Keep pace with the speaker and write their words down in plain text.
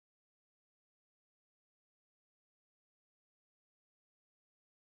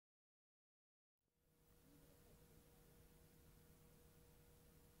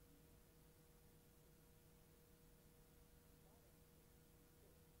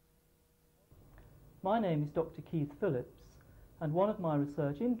My name is Dr. Keith Phillips, and one of my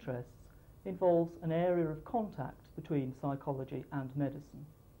research interests involves an area of contact between psychology and medicine.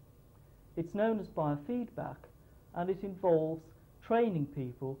 It's known as biofeedback, and it involves training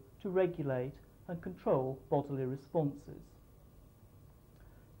people to regulate and control bodily responses.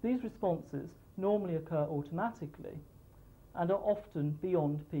 These responses normally occur automatically and are often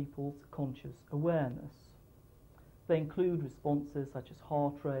beyond people's conscious awareness. They include responses such as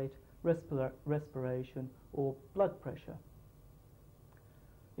heart rate, respiration or blood pressure.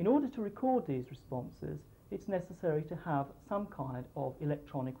 In order to record these responses, it's necessary to have some kind of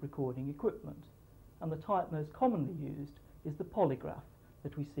electronic recording equipment, and the type most commonly used is the polygraph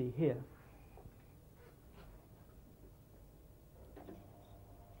that we see here.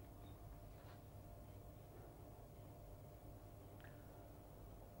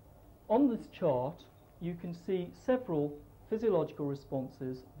 On this chart, you can see several physiological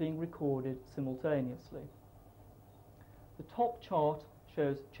responses being recorded simultaneously. The top chart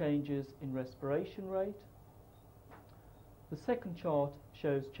shows changes in respiration rate. The second chart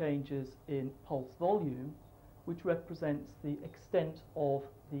shows changes in pulse volume, which represents the extent of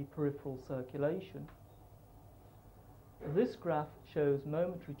the peripheral circulation. This graph shows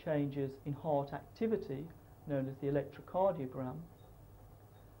momentary changes in heart activity, known as the electrocardiogram.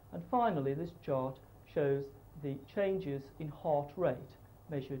 And finally, this chart shows the changes in heart rate,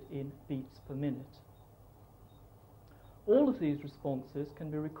 measured in beats per minute. All of these responses can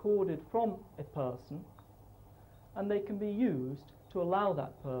be recorded from a person, and they can be used to allow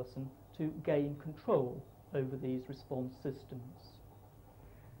that person to gain control over these response systems.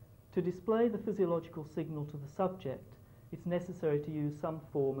 To display the physiological signal to the subject, it's necessary to use some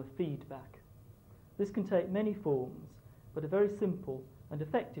form of feedback. This can take many forms, but a very simple and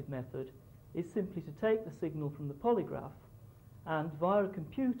effective method is simply to take the signal from the polygraph and, via a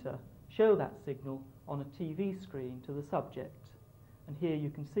computer, show that signal on a TV screen to the subject. And here you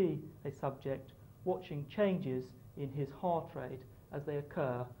can see a subject watching changes in his heart rate as they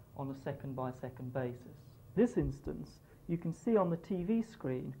occur on a second-by-second basis. This instance, you can see on the TV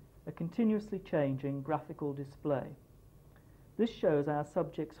screen a continuously changing graphical display. This shows our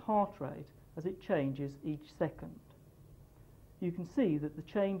subject's heart rate as it changes each second. You can see that the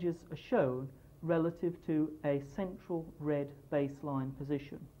changes are shown relative to a central red baseline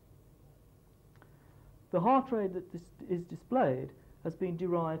position. The heart rate that is displayed has been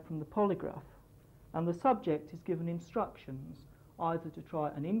derived from the polygraph, and the subject is given instructions either to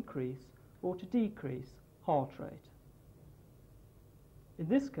try and increase or to decrease heart rate. In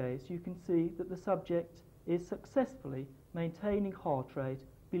this case, you can see that the subject is successfully maintaining heart rate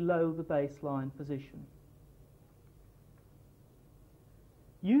below the baseline position.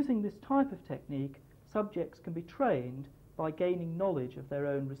 Using this type of technique, subjects can be trained by gaining knowledge of their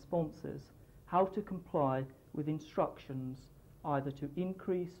own responses, how to comply with instructions either to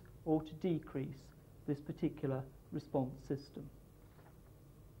increase or to decrease this particular response system.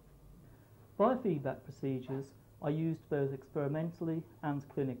 Biofeedback procedures are used both experimentally and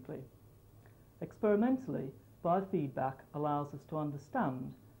clinically. Experimentally, biofeedback allows us to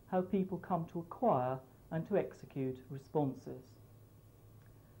understand how people come to acquire and to execute responses.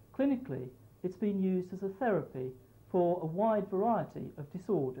 Clinically, it's been used as a therapy for a wide variety of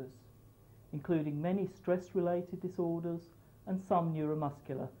disorders, including many stress-related disorders and some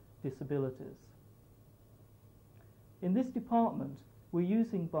neuromuscular disabilities. In this department, we're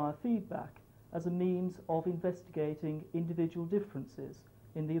using biofeedback as a means of investigating individual differences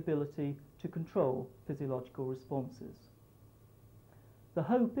in the ability to control physiological responses. The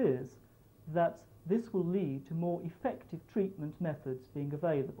hope is that this will lead to more effective treatment methods being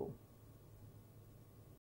available.